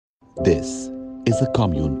This is a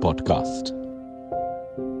Commune Podcast.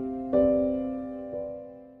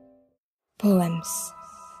 Poems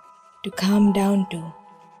to Calm Down To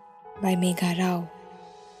by Megha Rao.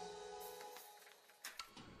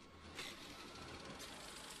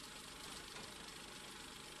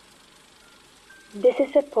 This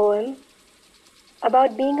is a poem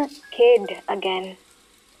about being a kid again.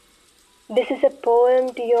 This is a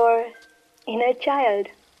poem to your inner child.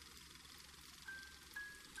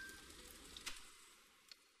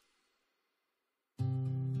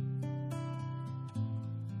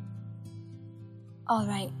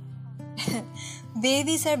 Alright.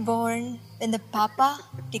 Babies are born when the papa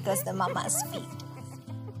tickles the mama's feet.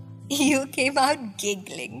 You came out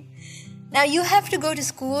giggling. Now you have to go to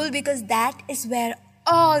school because that is where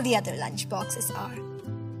all the other lunch boxes are.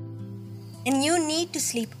 And you need to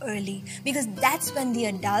sleep early because that's when the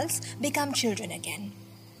adults become children again.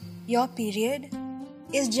 Your period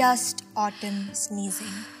is just autumn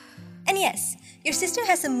sneezing. And yes, your sister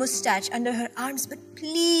has a mustache under her arms, but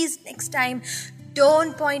please next time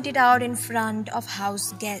don't point it out in front of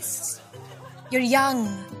house guests. You're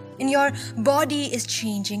young and your body is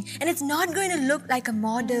changing and it's not going to look like a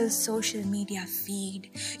model's social media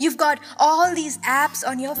feed. You've got all these apps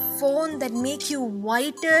on your phone that make you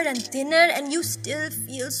whiter and thinner and you still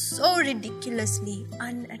feel so ridiculously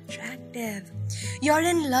unattractive. You're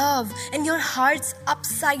in love and your heart's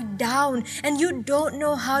upside down and you don't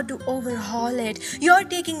know how to overhaul it. You're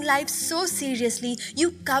taking life so seriously,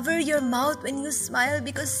 you cover your mouth when you smile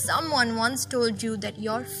because someone once told you that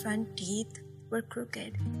your front teeth were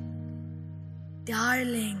crooked.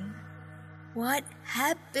 Darling, what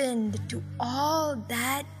happened to all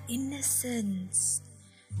that innocence?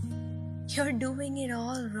 You're doing it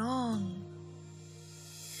all wrong.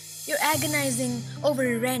 You're agonizing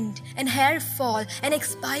over rent and hair fall and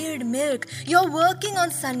expired milk. You're working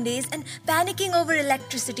on Sundays and panicking over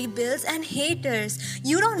electricity bills and haters.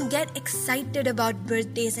 You don't get excited about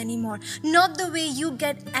birthdays anymore. Not the way you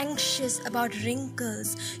get anxious about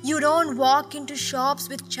wrinkles. You don't walk into shops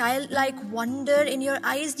with childlike wonder in your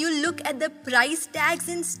eyes. You look at the price tags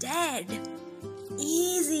instead.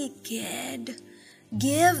 Easy, kid.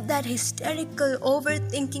 Give that hysterical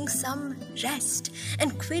overthinking some rest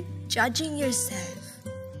and quit judging yourself.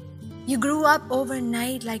 You grew up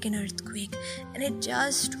overnight like an earthquake and it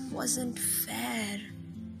just wasn't fair.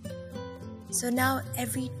 So now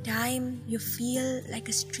every time you feel like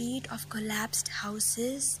a street of collapsed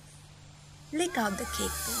houses, lick out the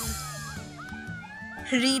cake bowl.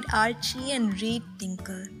 Read Archie and read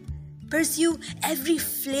Tinkle. Pursue every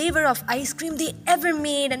flavor of ice cream they ever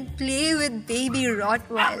made and play with baby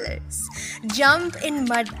Rottweilers. Jump in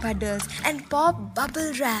mud puddles and pop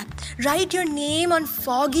bubble wrap. Write your name on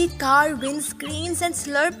foggy car windscreens and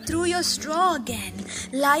slurp through your straw again.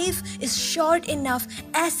 Life is short enough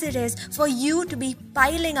as it is for you to be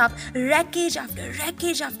piling up wreckage after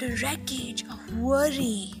wreckage after wreckage of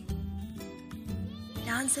worry.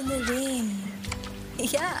 Dance in the rain.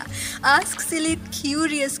 Yeah, ask silly,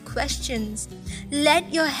 curious questions.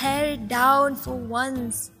 Let your hair down for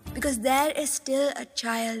once because there is still a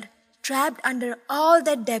child trapped under all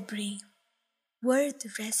that debris worth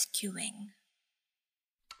rescuing.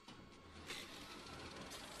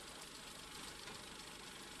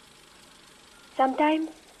 Sometimes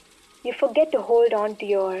you forget to hold on to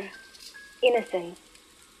your innocence,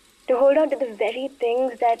 to hold on to the very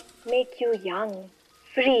things that make you young,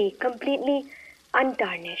 free, completely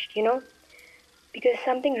untarnished, because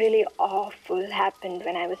something really awful happened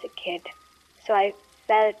when I was a kid. So I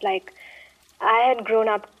felt like I had grown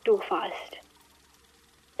up too fast.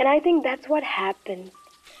 And I think that's what happens.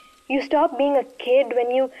 You stop being a kid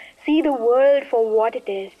when you see the world for what it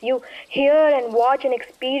is. You hear and watch and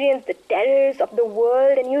experience the terrors of the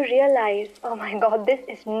world and you realize, oh my God, this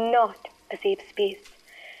is not a safe space.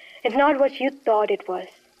 It's not what you thought it was.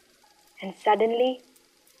 And suddenly,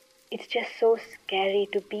 it's just so scary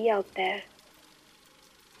to be out there.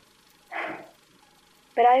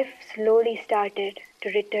 But I've slowly started to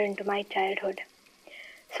return to my childhood.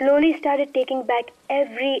 Slowly started taking back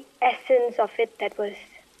every essence of it that was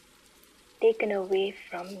taken away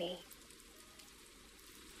from me.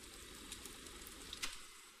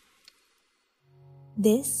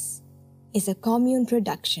 This is a Commune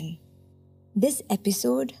production. This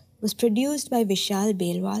episode was produced by Vishal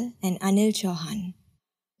Belwal and Anil Chauhan.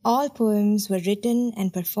 All poems were written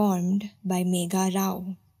and performed by Megha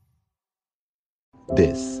Rao.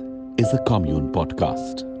 This is a Commune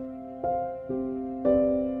Podcast.